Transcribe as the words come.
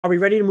Are we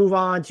ready to move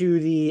on to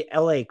the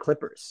LA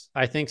Clippers?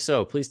 I think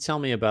so. Please tell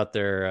me about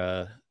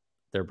their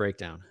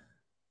breakdown.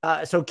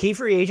 So key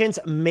free agents,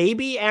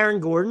 maybe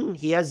Aaron Gordon.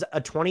 He has a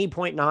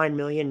 20.9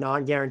 million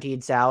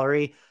non-guaranteed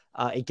salary.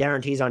 It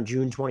guarantees on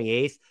June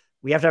 28th.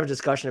 We have to have a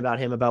discussion about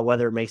him about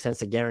whether it makes sense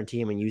to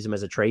guarantee him and use him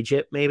as a trade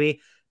chip,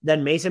 maybe.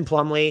 Then Mason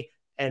Plumlee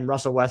and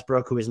Russell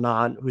Westbrook, who's a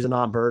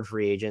non-bird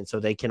free agent, so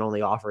they can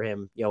only offer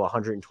him,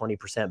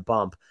 120%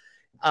 bump.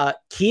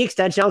 Key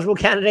extension eligible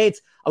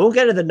candidates. I won't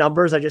get into the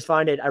numbers. I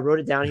wrote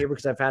it down here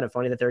because I found it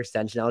funny that they're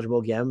extension eligible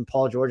again.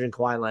 Paul George and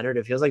Kawhi Leonard.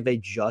 It feels like they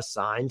just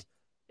signed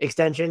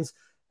extensions.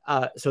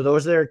 So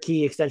those are their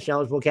key extension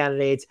eligible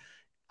candidates.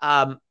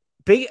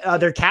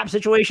 Their cap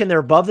situation, they're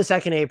above the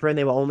second apron.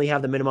 They will only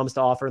have the minimums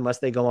to offer unless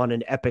they go on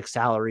an epic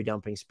salary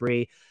dumping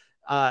spree.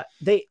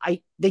 They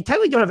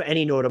technically don't have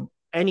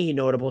any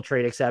notable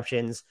trade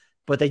exceptions,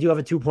 but they do have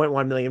a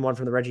 2.1 million one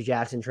from the Reggie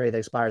Jackson trade that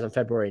expires on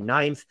February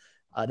 9th.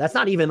 That's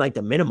not even like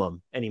the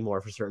minimum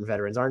anymore for certain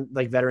veterans. Aren't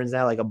like veterans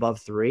now like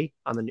above 3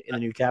 in the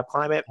new cap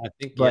climate? I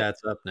think But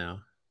it's up now.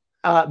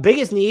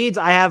 biggest needs,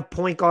 I have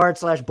point guard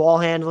 / ball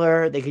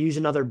handler. They could use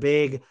another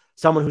big,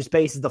 someone who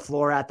spaces the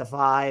floor at the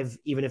 5,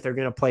 even if they're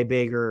going to play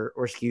big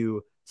or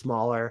skew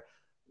smaller.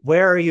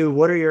 Where are you?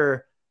 What are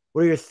your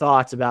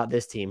thoughts about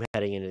this team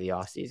heading into the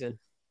offseason?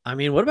 I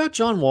mean, what about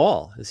John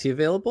Wall? Is he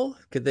available?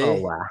 Could they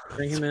Wow.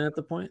 bring him in at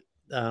the point?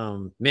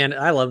 Man,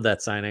 I love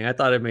that signing. I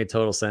thought it made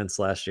total sense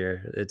last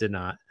year. It did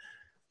not.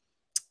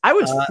 I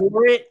was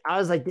for it. I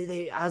was like,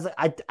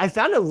 I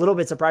found it a little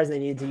bit surprising they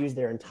needed to use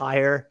their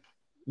entire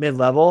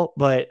mid-level,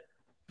 but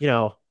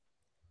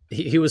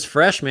he was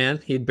fresh,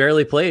 man. He'd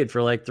barely played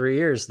for like 3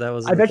 years. That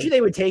was. I bet you they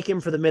would take him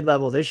for the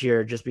mid-level this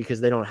year just because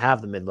they don't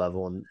have the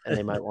mid-level and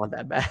they might want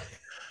that back.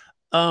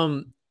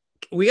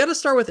 We got to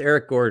start with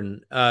Eric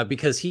Gordon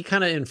because he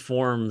kind of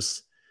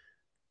informs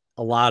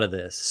a lot of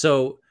this.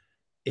 So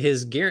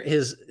his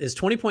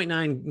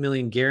 20.9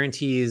 million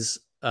guarantees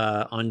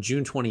on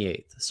June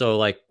 28th. So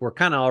like we're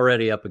kind of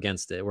already up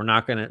against it.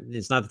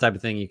 It's not the type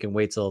of thing you can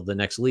wait till the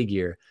next league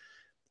year.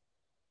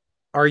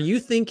 Are you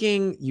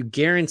thinking you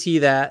guarantee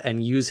that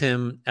and use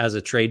him as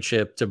a trade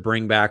chip to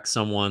bring back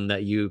someone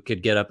that you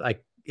could get up? I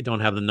don't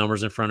have the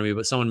numbers in front of me,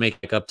 but someone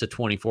make up to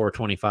 24,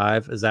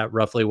 25. Is that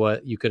roughly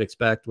what you could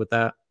expect with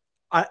that?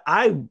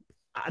 I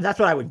that's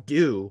what I would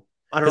do.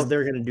 I don't know if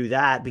they're going to do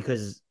that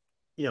because,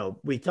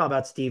 we talk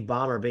about Steve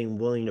Ballmer being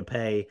willing to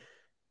pay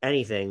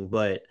anything,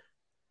 but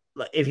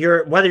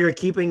whether you're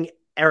keeping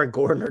Eric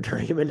Gordon or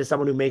turning him into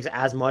someone who makes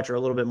as much or a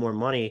little bit more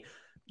money,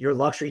 your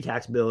luxury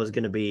tax bill is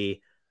going to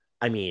be,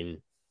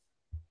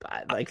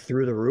 like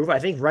through the roof. I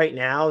think right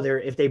now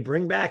if they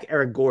bring back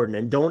Eric Gordon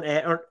and don't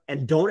add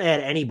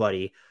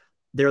anybody,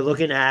 they're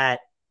looking at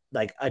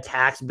like a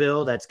tax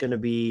bill that's going to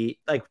be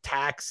like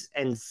tax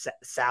and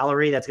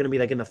salary that's going to be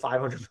like in the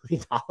 $500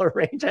 million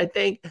range. I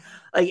think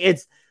like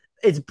it's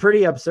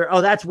pretty absurd.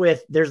 Oh,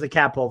 there's the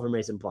cap hole for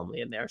Mason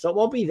Plumlee in there. So it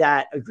won't be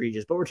that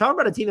egregious, but we're talking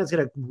about a team that's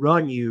going to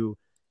run you,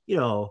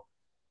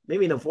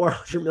 maybe in the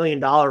 $400 million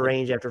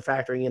range after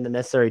factoring in the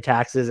necessary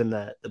taxes and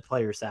the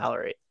player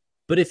salary.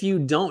 But if you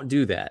don't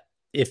do that,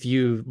 if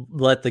you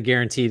let the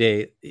guarantee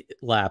date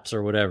lapse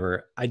or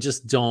whatever, I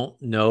just don't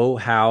know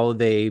how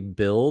they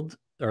build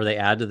or they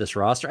add to this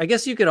roster. I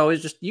guess you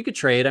could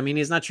trade. I mean,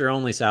 he's not your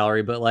only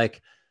salary, but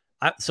like,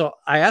 so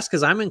I asked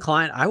because I'm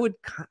inclined. I would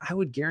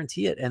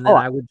guarantee it, and then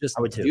I would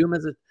view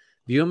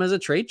him as a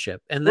trade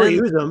chip, and then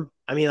use him.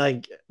 I mean,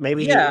 like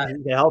maybe he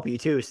can help you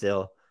too.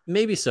 Still,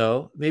 maybe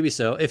so.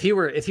 If he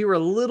were a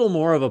little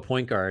more of a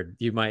point guard,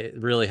 you might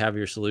really have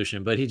your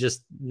solution. But he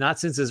just not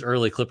since his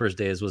early Clippers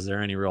days was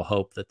there any real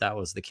hope that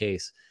was the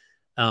case.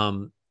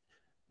 I'm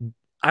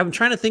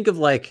trying to think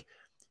of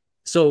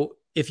so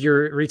if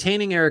you're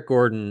retaining Eric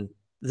Gordon,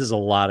 this is a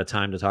lot of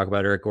time to talk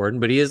about Eric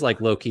Gordon, but he is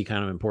like low key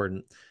kind of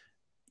important.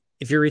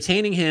 If you're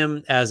retaining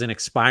him as an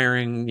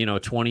expiring,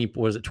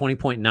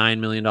 $20.9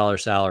 million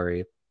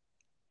salary,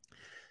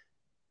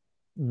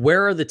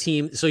 where are the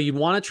teams? So you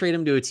want to trade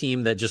him to a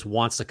team that just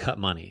wants to cut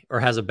money or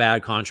has a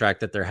bad contract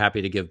that they're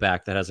happy to give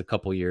back that has a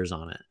couple years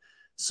on it.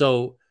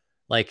 So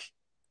like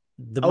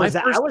I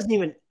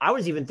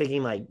was even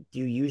thinking like, do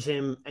you use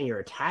him and you're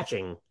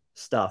attaching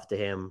stuff to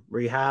him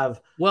where you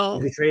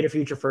could trade a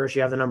future first,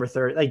 you have the number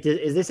 30. Like,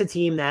 is this a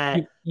team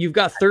that you've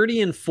got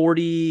 30 and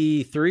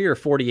 43 or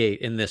 48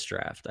 in this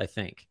draft? I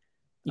think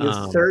you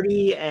have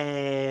 30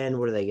 and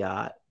what do they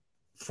got?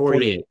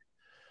 48.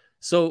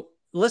 So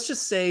let's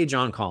just say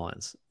John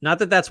Collins. Not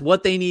that that's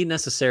what they need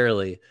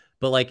necessarily,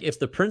 but like if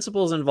the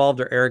principals involved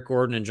are Eric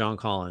Gordon and John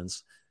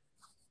Collins,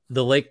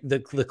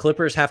 the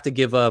Clippers have to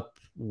give up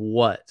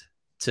what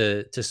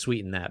to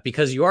sweeten that,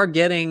 because you are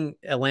getting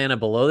Atlanta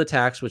below the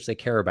tax, which they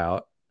care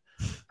about.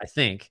 I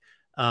think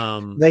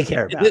they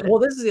care about it. Well,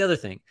 this is the other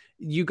thing.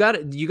 You got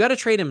to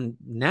trade him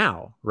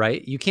now,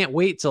 right? You can't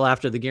wait till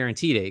after the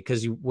guarantee date,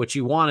 because what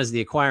you want as the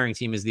acquiring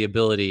team is the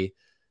ability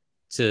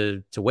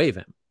to waive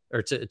him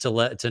or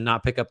to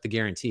not pick up the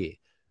guarantee,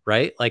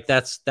 right? Like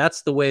that's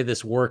the way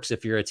this works.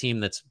 If you're a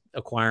team that's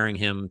acquiring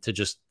him to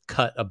just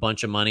cut a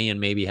bunch of money and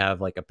maybe have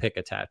like a pick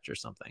attached or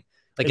something,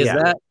 like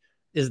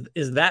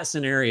is that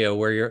scenario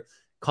where you're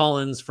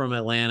Collins from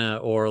Atlanta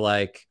or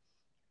like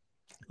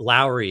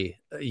Lowry,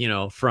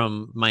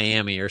 from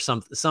Miami or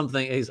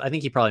something. I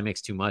think he probably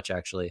makes too much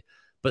actually,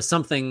 but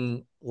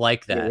something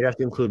like Yeah, that. you'd have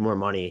to include more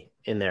money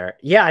in there.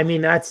 Yeah, I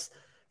mean that's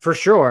for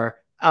sure.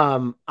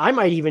 I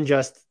might even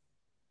just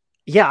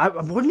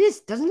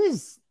wouldn't doesn't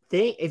his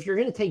thing if you're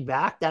gonna take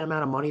back that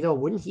amount of money though,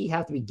 wouldn't he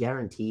have to be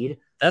guaranteed?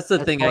 That's the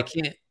That's thing. part,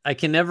 I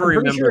can never I'm pretty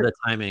remember sure the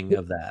timing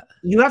of that.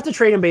 you have to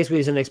trade him basically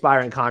as an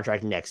expiring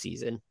contract next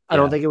season. I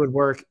don't Yeah. think it would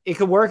work. It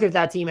could work if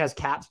that team has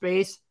cap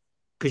space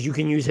because you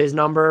can use his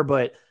number,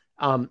 but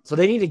so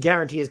they need to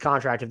guarantee his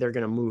contract if they're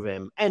gonna move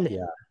him.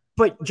 Yeah.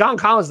 But John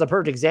Collins is the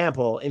perfect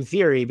example in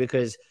theory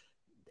because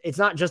it's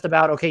not just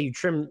about, okay, you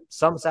trim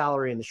some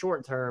salary in the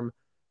short term,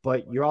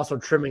 but you're also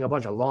trimming a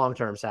bunch of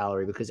long-term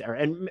salary because,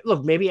 and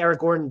look, maybe Eric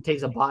Gordon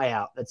takes a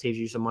buyout that saves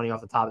you some money off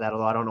the top of that,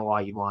 although I don't know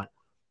why you want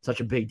such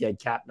a big dead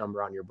cap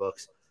number on your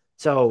books.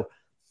 So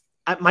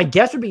my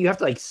guess would be you have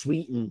to like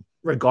sweeten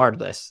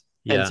regardless.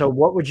 Yeah. And so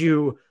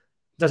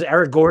does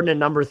Eric Gordon at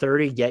number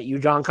 30 get you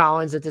John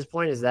Collins at this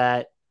point? Is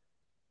that,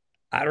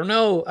 I don't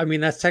know. I mean,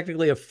 that's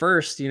technically a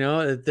first,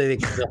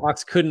 the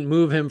Hawks couldn't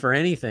move him for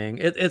anything.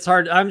 It's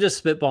hard. I'm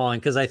just spitballing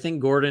because I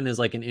think Gordon is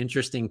like an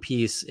interesting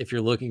piece if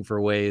you're looking for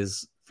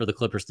ways for the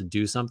Clippers to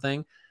do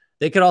something.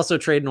 They could also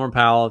trade Norm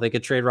Powell. They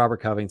could trade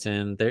Robert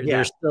Covington.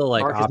 There's still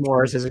like Marcus options.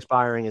 Morris is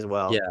expiring as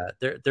well.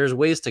 Yeah, there's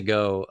ways to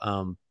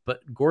go.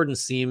 But Gordon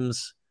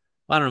seems,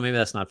 I don't know, maybe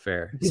that's not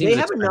fair. Do they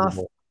have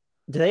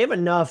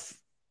enough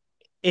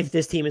if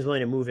this team is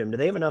willing to move him? Do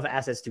they have enough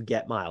assets to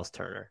get Miles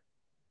Turner?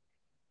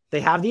 They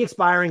have the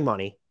expiring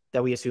money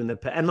that we assume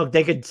that, and look,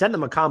 they could send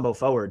them a combo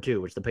forward too,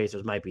 which the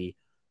Pacers might be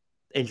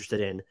interested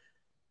in.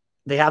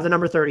 They have the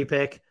number 30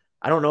 pick.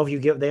 I don't know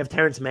if they have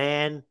Terrence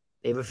Mann.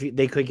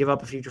 They could give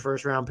up a future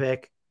first round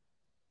pick.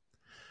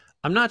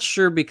 I'm not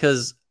sure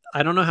because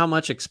I don't know how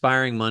much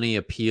expiring money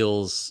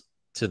appeals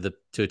to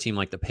a team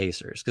like the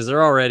Pacers because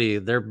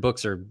their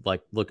books are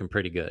like looking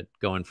pretty good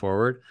going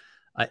forward.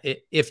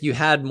 If you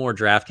had more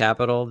draft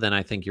capital, then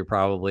I think you're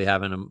probably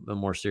having a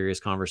more serious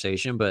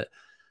conversation, but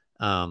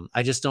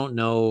I just don't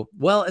know.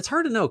 Well, it's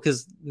hard to know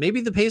because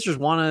maybe the Pacers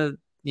want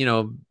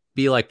to,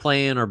 be like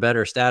playing or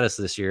better status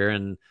this year,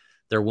 and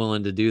they're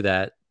willing to do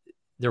that.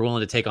 They're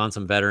willing to take on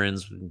some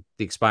veterans.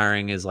 The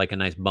expiring is like a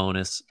nice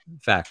bonus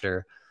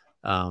factor.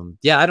 I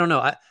don't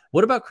know.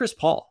 What about Chris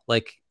Paul?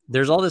 Like,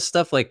 there's all this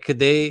stuff. Like, could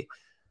they,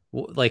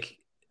 like,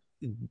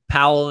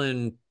 Powell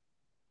and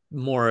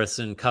Morris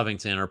and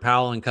Covington, or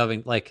Powell and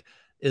Covington? Like,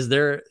 is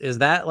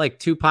that like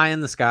too pie in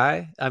the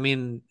sky? I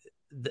mean,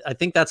 I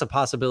think that's a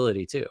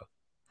possibility too.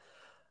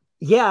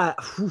 Yeah.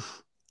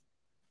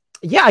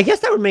 Yeah, I guess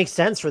that would make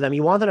sense for them.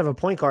 You want them to have a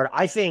point guard.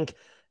 I think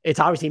it's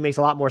obviously makes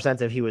a lot more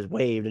sense if he was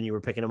waived and you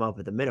were picking him up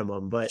at the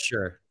minimum. But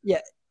sure.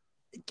 Yeah.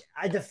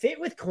 The fit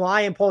with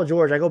Kawhi and Paul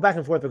George, I go back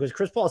and forth because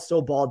Chris Paul is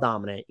so ball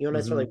dominant. You don't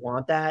necessarily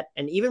want that.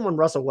 And even when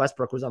Russell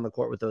Westbrook was on the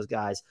court with those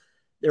guys,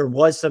 there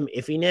was some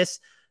iffiness.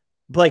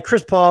 But like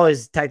Chris Paul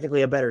is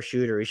technically a better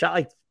shooter. He shot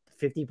like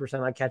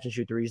 50% like catch and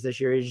shoot threes this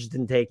year. He just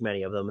didn't take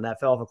many of them, and that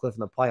fell off a cliff in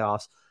the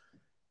playoffs.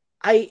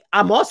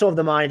 I'm also of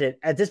the mind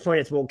at this point,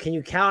 it's, well, can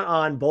you count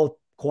on both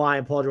Kawhi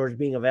and Paul George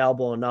being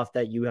available enough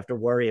that you have to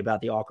worry about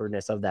the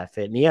awkwardness of that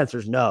fit? And the answer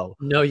is no.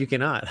 No, you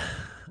cannot.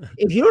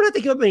 If you don't have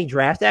to give up any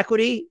draft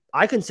equity,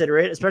 I consider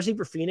it, especially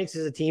for Phoenix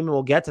as a team, and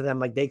we'll get to them.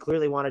 Like, they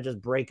clearly want to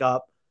just break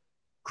up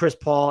Chris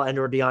Paul and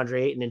or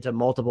DeAndre Ayton into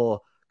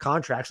multiple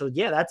contracts. So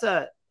yeah,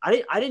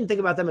 I didn't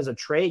think about them as a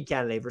trade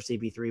candidate for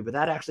CP3, but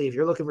that actually, if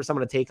you're looking for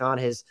someone to take on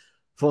his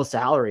full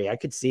salary, I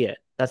could see it.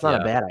 That's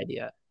not a bad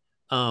idea.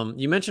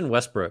 You mentioned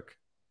Westbrook,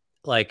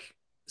 like,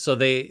 so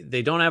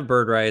they don't have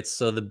bird rights,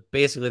 so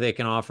basically they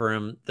can offer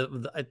him.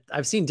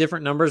 I've seen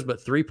different numbers,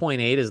 but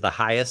 3.8 is the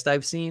highest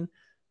I've seen,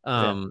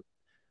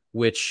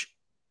 which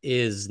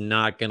is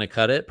not going to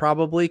cut it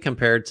probably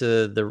compared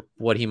to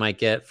what he might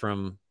get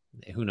from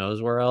who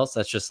knows where else.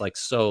 That's just like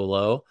so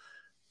low.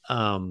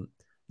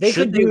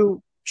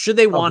 Should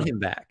they want him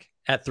back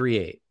at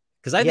 3.8?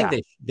 Because I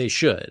think they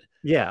should.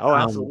 Yeah. Oh,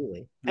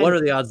 absolutely. What are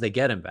the odds they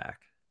get him back?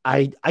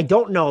 I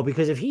don't know,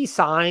 because if he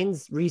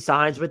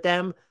re-signs with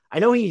them, I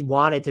know he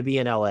wanted to be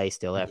in LA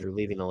still after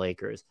leaving the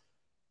Lakers,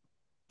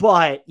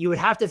 but you would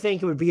have to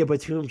think it would be a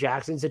Batum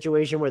Jackson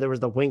situation where there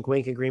was the wink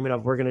agreement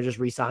of, we're going to just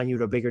re-sign you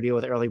to a bigger deal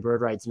with early bird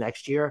rights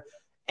next year.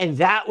 And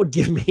that would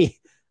give me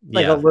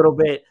like a little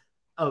bit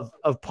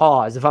of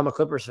pause if I'm a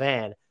Clippers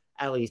fan,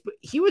 at least. But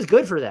he was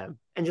good for them.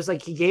 And just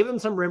like, he gave them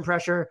some rim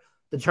pressure.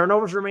 The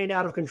turnovers remained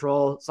out of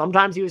control.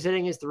 Sometimes he was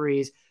hitting his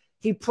threes.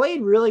 He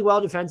played really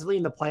well defensively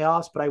in the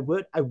playoffs, but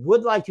I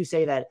would like to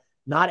say that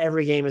not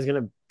every game is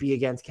going to be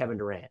against Kevin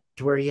Durant,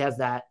 to where he has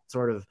that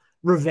sort of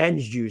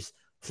revenge juice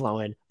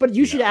flowing. But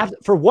you should have,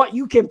 for what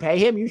you can pay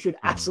him, you should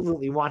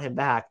absolutely want him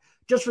back,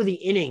 just for the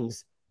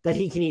innings that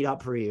he can eat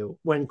up for you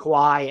when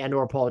Kawhi and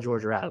or Paul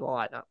George are out of the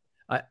lineup.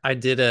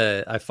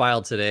 I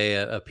filed today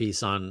a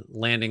piece on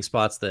landing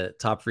spots that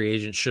top free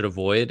agents should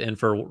avoid. And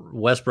for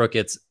Westbrook,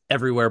 it's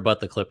everywhere but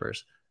the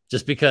Clippers,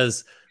 just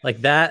because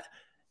like that,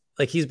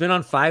 like, he's been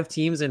on 5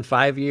 teams in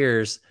 5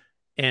 years.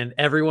 and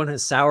everyone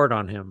has soured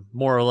on him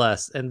more or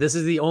less. And this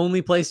is the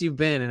only place you've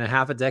been in a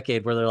half a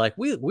decade where they're like,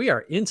 we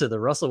are into the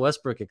Russell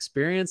Westbrook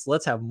experience.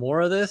 Let's have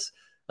more of this.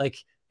 Like,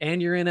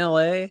 and you're in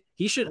LA.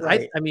 He should,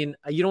 Right. I mean,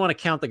 you don't want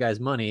to count the guy's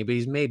money, but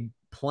he's made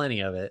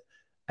plenty of it.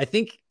 I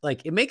think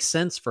like it makes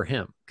sense for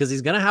him because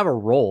he's going to have a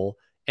role.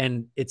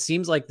 And it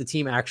seems like the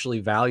team actually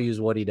values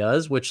what he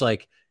does, which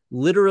like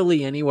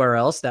literally anywhere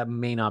else, that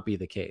may not be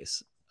the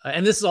case.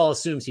 And this all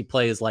assumes he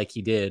plays like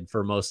he did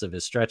for most of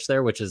his stretch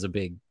there, which is a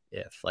big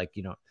if. Like,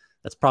 you know,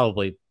 that's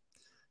probably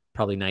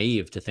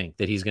naive to think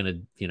that he's going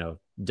to, you know,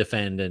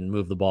 defend and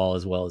move the ball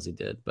as well as he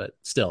did. But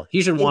still,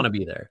 he should want to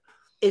be there.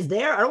 Is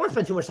there, I don't want to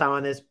spend too much time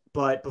on this,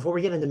 but before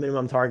we get into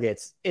minimum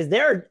targets, is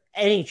there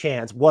any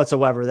chance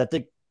whatsoever that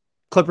the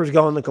Clippers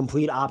go in the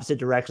complete opposite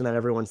direction that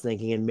everyone's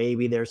thinking, and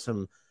maybe there's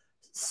some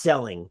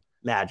selling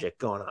magic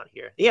going on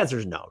here? The answer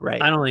is no,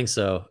 right? I don't think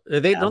so.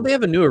 Don't they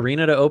have a new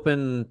arena to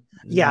open?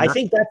 Yeah, I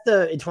think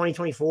that's in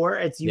 2024.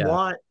 It's you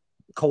want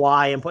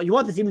Kawhi and you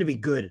want the team to be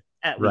good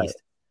at least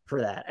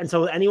for that. And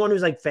so anyone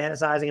who's like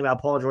fantasizing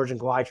about Paul George and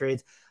Kawhi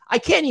trades, I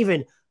can't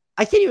even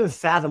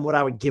fathom what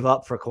I would give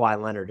up for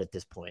Kawhi Leonard at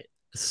this point.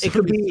 It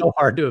could be so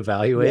hard to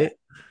evaluate.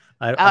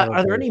 Yeah.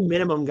 Are there any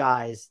minimum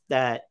guys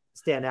that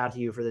stand out to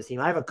you for this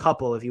team? I have a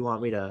couple if you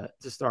want me to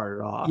start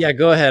it off. Yeah,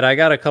 go ahead. I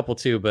got a couple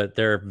too, but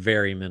they're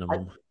very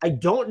minimum. I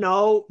don't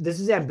know. This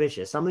is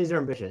ambitious. Some of these are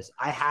ambitious.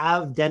 I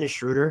have Dennis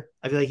Schroeder.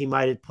 I feel like he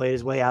might have played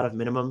his way out of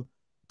minimum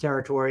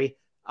territory.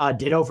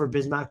 Ditto for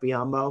Bismack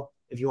Biyombo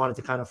if you wanted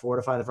to kind of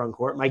fortify the front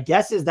court. My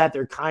guess is that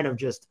they're kind of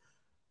just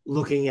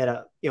looking at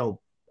a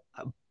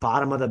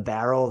bottom of the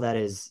barrel that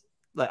is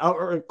like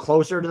or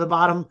closer to the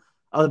bottom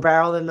of the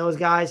barrel than those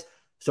guys.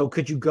 So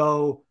could you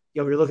go,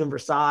 if you're looking for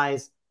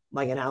size,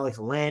 like an Alex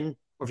Len,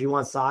 or if you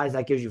want size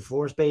that gives you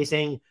floor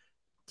spacing,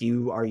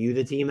 are you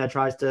the team that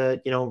tries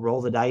to,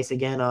 roll the dice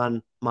again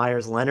on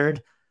Myers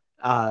Leonard?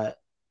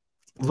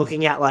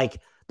 Looking at like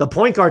the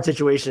point guard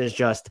situation is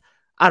just,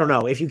 I don't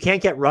know. If you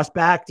can't get Russ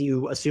back,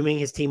 assuming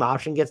his team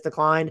option gets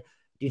declined,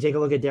 do you take a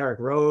look at Derrick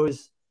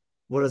Rose?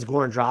 What is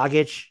Goran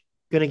Dragic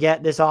going to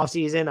get this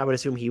offseason? I would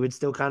assume he would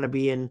still kind of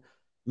be in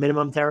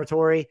minimum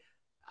territory.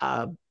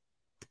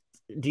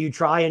 Do you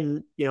try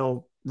and,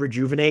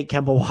 rejuvenate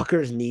Kemba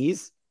Walker's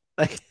knees?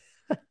 Like,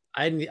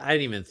 I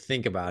didn't even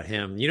think about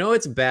him.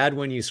 It's bad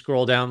when you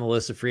scroll down the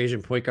list of free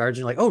agent point guards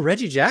and you're like, oh,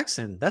 Reggie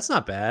Jackson, that's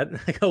not bad.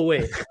 I go,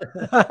 wait,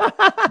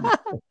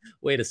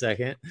 wait a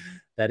second.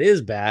 That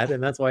is bad.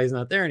 And that's why he's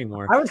not there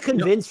anymore. I was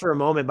convinced for a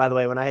moment, by the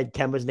way, when I had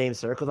Kemba's name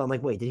circled, I'm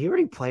like, wait, did he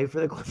already play for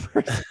the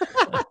Clippers?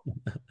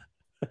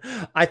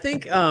 I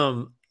think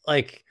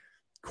like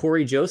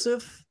Corey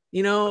Joseph,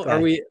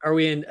 okay. are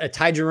we in a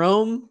Ty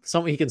Jerome,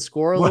 someone he can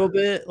score a little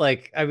bit?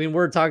 Like, I mean,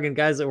 we're talking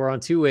guys that were on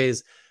two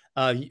ways.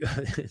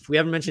 If we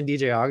haven't mentioned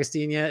DJ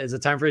Augustine yet, is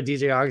it time for a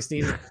DJ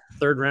Augustine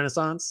third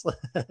renaissance?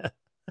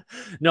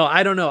 No,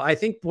 I don't know. I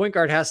think point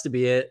guard has to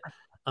be it.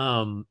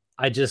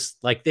 I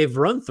just like they've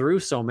run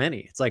through so many.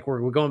 It's like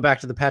we're going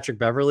back to the Patrick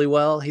Beverly.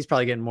 Well, he's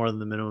probably getting more than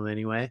the minimum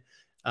anyway.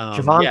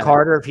 Javon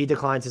Carter, if he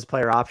declines his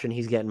player option,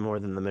 he's getting more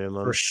than the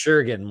minimum. For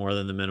sure, getting more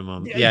than the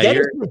minimum. Yeah,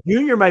 Dennis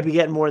Jr. might be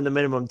getting more than the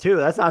minimum too.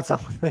 That's not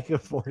something they can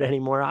afford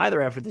anymore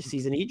either after the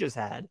season he just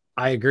had.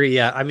 I agree.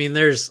 Yeah, I mean,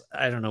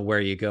 I don't know where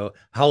you go.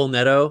 Raul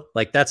Neto,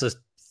 like that's a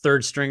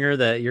third stringer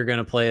that you're going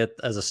to play it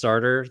as a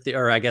starter,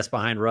 or I guess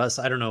behind Russ.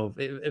 I don't know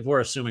if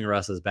we're assuming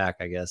Russ is back.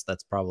 I guess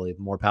that's probably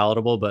more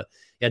palatable. But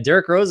yeah,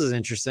 Derrick Rose is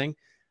interesting.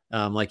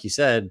 Like you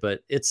said,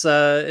 but it's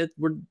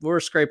we're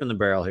scraping the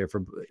barrel here.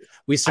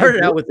 We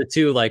started out with the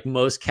two like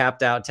most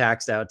capped out,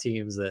 taxed out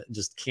teams that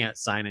just can't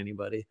sign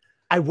anybody.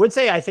 I would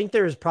say I think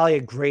there's probably a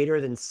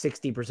greater than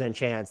 60%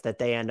 chance that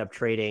they end up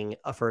trading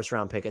a first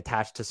round pick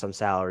attached to some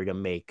salary to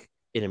make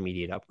an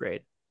immediate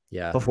upgrade.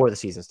 Yeah, before the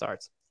season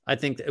starts. I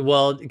think.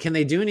 Well, can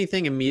they do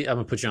anything immediate? I'm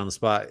gonna put you on the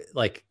spot,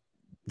 like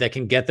that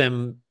can get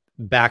them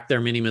back their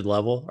mini mid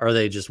level? Or are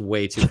they just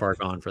way too far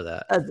gone for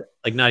that?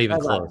 Like not even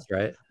close,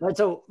 right?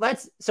 So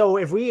let's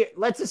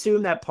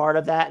assume that part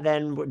of that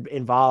then would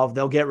involve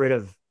they'll get rid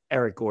of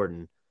Eric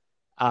Gordon.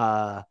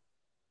 I'm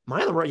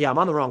on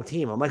the wrong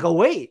team. I'm like, oh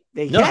wait,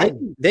 they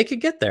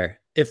could get there.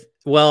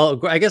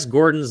 I guess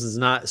Gordon's is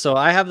not. So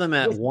I have them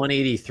at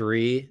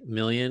 183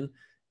 million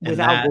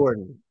without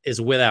Gordon. Is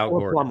without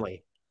Gordon.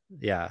 Plumlee.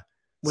 Yeah.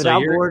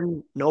 Without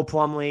Gordon, no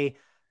Plumlee.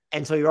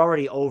 And so you're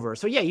already over.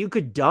 So yeah, you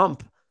could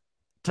dump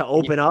to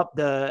open up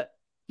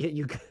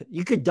you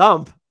could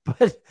dump,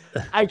 but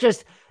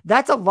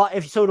that's a lot.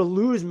 To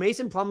lose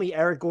Mason Plumlee,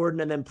 Eric Gordon,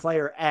 and then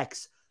player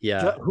X,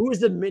 who is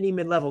the mini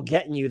mid level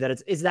getting you?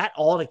 Is that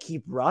all to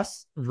keep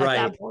Russ right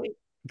at that point?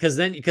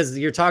 Because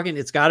you're talking,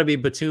 it's got to be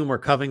Batum or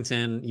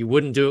Covington. You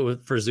wouldn't do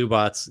it for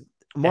Zubats.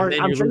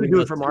 I'm sure you do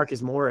it for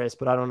Marcus Morris,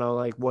 but I don't know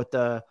like what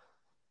the.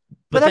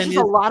 But that's just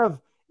a lot of.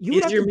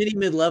 Is your mini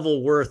mid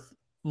level worth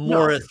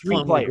Morris,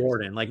 Plumlee,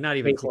 Gordon? Like not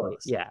even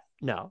close. Yeah.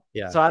 No.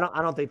 Yeah. So I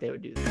don't think they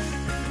would do that.